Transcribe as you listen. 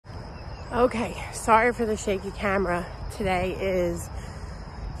Okay, sorry for the shaky camera. Today is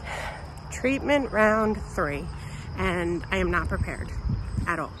treatment round 3 and I am not prepared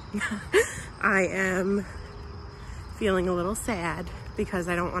at all. I am feeling a little sad because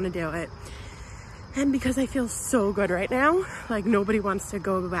I don't want to do it and because I feel so good right now. Like nobody wants to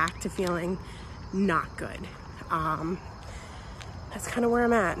go back to feeling not good. That's kind of where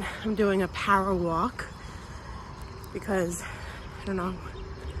I'm at. I'm doing a power walk because I don't know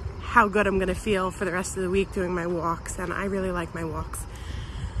how good I'm gonna feel for the rest of the week doing my walks, and I really like my walks.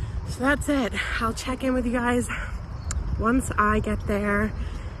 So that's it. I'll check in with you guys once I get there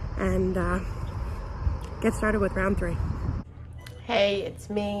and get started with round 3. Hey, it's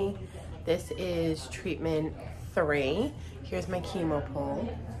me. This is treatment 3. Here's my chemo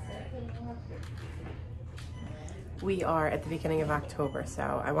pole. We are at the beginning of October,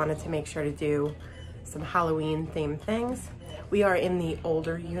 so I wanted to make sure to do some Halloween themed things. We are in the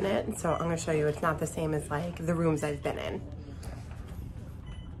older unit, so I'm gonna show you it's not the same as like the rooms I've been in.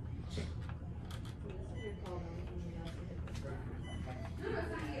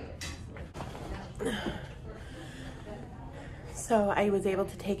 So I was able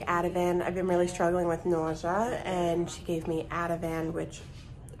to take Ativan. I've been really struggling with nausea, and she gave me Ativan, which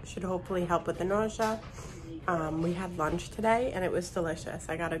should hopefully help with the nausea. We had lunch today and it was delicious.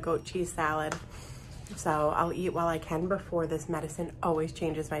 I got a goat cheese salad. So I'll eat while I can before this medicine always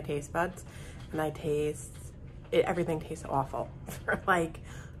changes my taste buds, and everything tastes awful for like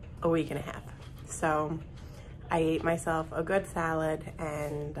a week and a half. So I ate myself a good salad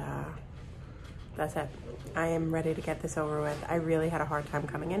and that's it. I am ready to get this over with. I really had a hard time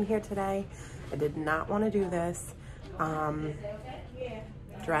coming in here today. I did not want to do this.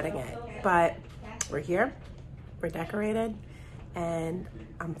 Dreading it, but we're here, we're decorated, and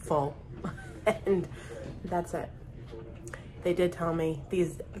I'm full. And that's it. They did tell me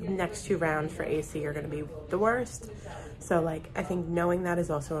these next 2 rounds for AC are going to be the worst. So like, I think knowing that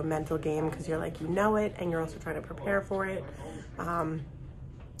is also a mental game because you're like, you know it and you're also trying to prepare for it.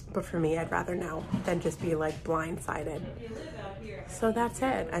 But for me, I'd rather know than just be like blindsided. So that's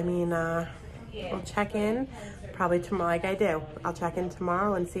it. I mean, we'll check in probably tomorrow like I do. I'll check in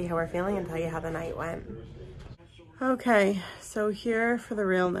tomorrow and see how we're feeling and tell you how the night went. Okay, so here for the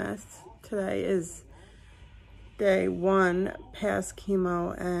realness. Today is day 1 past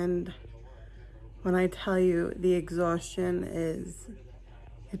chemo, and when I tell you the exhaustion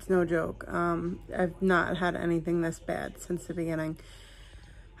it's no joke. I've not had anything this bad since the beginning.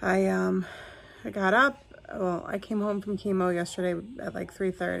 I got up, well, I came home from chemo yesterday at like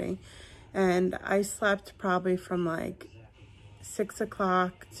 3:30, and I slept probably from like 6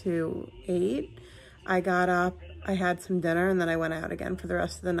 o'clock to 8. I got up, I had some dinner, and then I went out again for the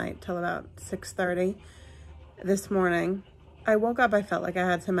rest of the night till about 6:30 this morning. I woke up, I felt like I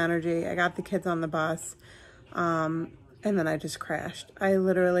had some energy. I got the kids on the bus, and then I just crashed. I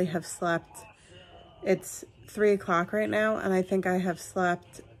literally have slept, it's 3 o'clock right now, and I think I have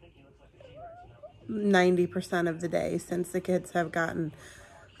slept 90% of the day since the kids have gotten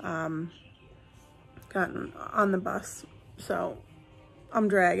on the bus. So I'm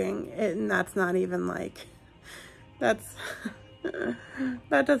dragging it, and that's not even like, that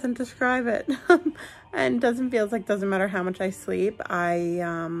doesn't describe it. And doesn't matter how much I sleep,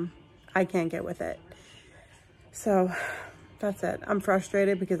 I can't get with it. So that's it. I'm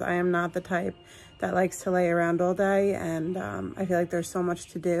frustrated because I am not the type that likes to lay around all day, and I feel like there's so much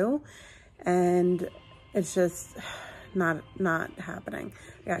to do and it's just not happening.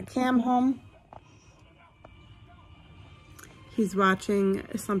 I got Cam home. He's watching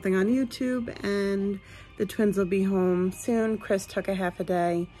something on YouTube, and the twins will be home soon. Chris took a half a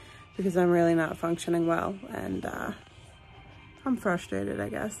day because I'm really not functioning well, and I'm frustrated, I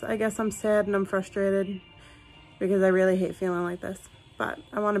guess. I guess I'm sad and I'm frustrated because I really hate feeling like this. But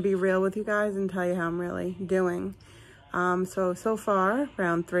I want to be real with you guys and tell you how I'm really doing. So far,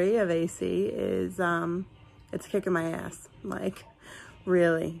 round 3 of AC is, it's kicking my ass. Like,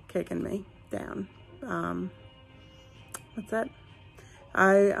 really kicking me down. That's it.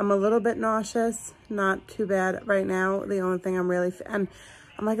 I'm a little bit nauseous, not too bad right now. The only thing I'm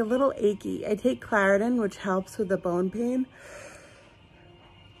like a little achy. I take Claritin, which helps with the bone pain.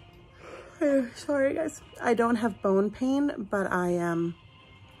 Sorry guys. I don't have bone pain, but I'm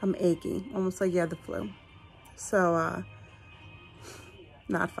achy, almost like you had the flu. So,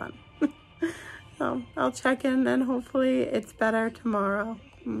 not fun. So I'll check in and hopefully it's better tomorrow.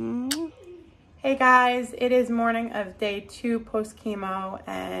 Hey guys, it is morning of day 2 post chemo,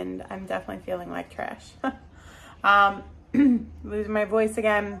 and I'm definitely feeling like trash. Losing my voice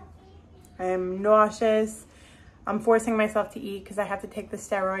again. I'm nauseous. I'm forcing myself to eat because I have to take the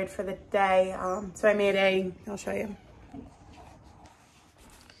steroid for the day. So I made I'll show you.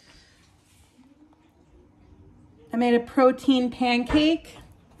 I made a protein pancake.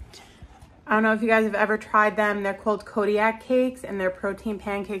 I don't know if you guys have ever tried them. They're called Kodiak cakes and they're protein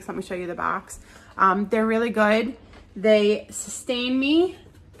pancakes. Let me show you the box. They're really good. They sustain me.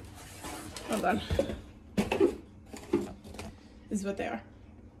 Hold on. This is what they are.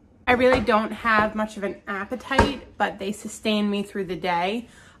 I really don't have much of an appetite, but they sustain me through the day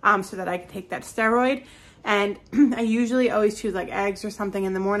so that I can take that steroid. And I usually always choose like eggs or something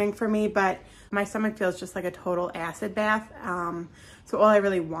in the morning for me, but my stomach feels just like a total acid bath. So all I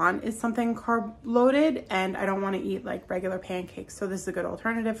really want is something carb loaded, and I don't want to eat like regular pancakes. So this is a good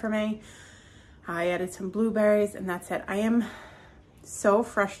alternative for me. I added some blueberries and that's it. I am so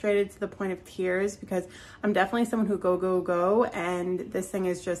frustrated to the point of tears because I'm definitely someone who go, and this thing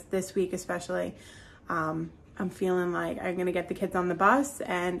is just this week especially. I'm feeling like I'm gonna get the kids on the bus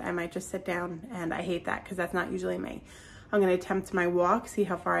and I might just sit down, and I hate that because that's not usually me. I'm gonna attempt my walk, see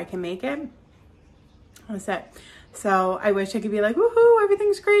how far I can make it. That's it. So I wish I could be like, woohoo,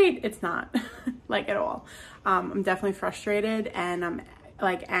 everything's great. It's not like at all. I'm definitely frustrated and I'm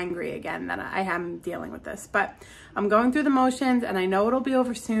like angry again that I am dealing with this, but I'm going through the motions and I know it'll be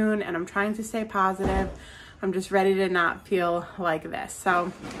over soon, and I'm trying to stay positive. I'm just ready to not feel like this.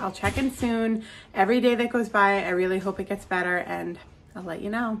 So I'll check in soon. Every day that goes by, I really hope it gets better, and I'll let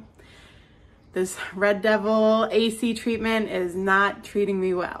you know. This Red Devil AC treatment is not treating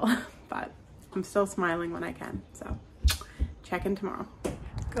me well, but I'm still smiling when I can. So check in tomorrow.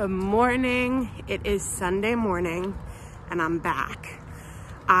 Good morning. It is Sunday morning and I'm back.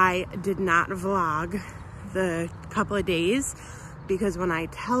 I did not vlog the couple of days because when I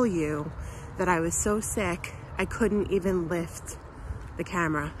tell you that I was so sick, I couldn't even lift the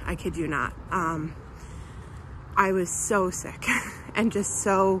camera. I kid you not. I was so sick and just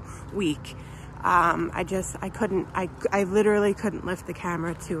so weak. I literally couldn't lift the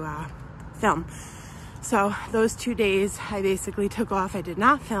camera to film. So those 2 days I basically took off. I did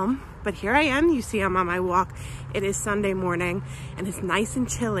not film, but here I am. You see I'm on my walk. It is Sunday morning and it's nice and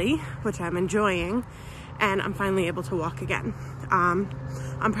chilly, which I'm enjoying, and I'm finally able to walk again.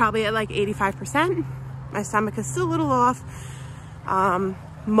 I'm probably at like 85%. My stomach is still a little off.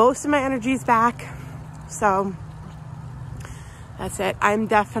 Most of my energy's back, so that's it. I'm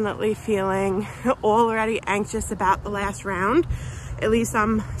definitely feeling already anxious about the last round. At least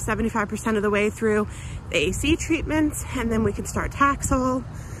I'm 75% of the way through the AC treatments, and then we can start Taxol.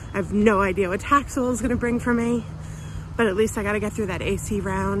 I have no idea what Taxol is gonna bring for me, but at least I gotta get through that AC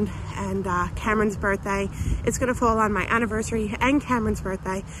round. And Cameron's birthday, it's gonna fall on my anniversary and Cameron's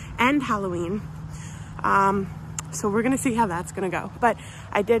birthday and Halloween. So we're gonna see how that's gonna go. But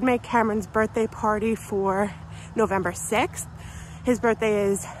I did make Cameron's birthday party for November 6th. His birthday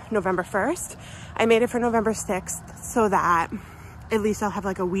is November 1st. I made it for November 6th so that at least I'll have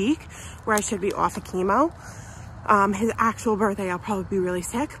like a week where I should be off of chemo. His actual birthday, I'll probably be really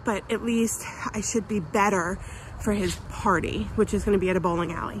sick, but at least I should be better for his party, which is gonna be at a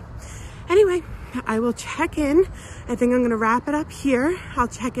bowling alley. Anyway, I will check in. I think I'm gonna wrap it up here. I'll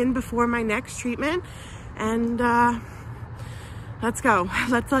check in before my next treatment, and let's go.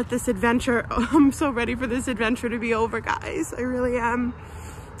 Let's let this adventure, I'm so ready for this adventure to be over, guys. I really am,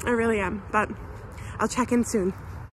 but I'll check in soon.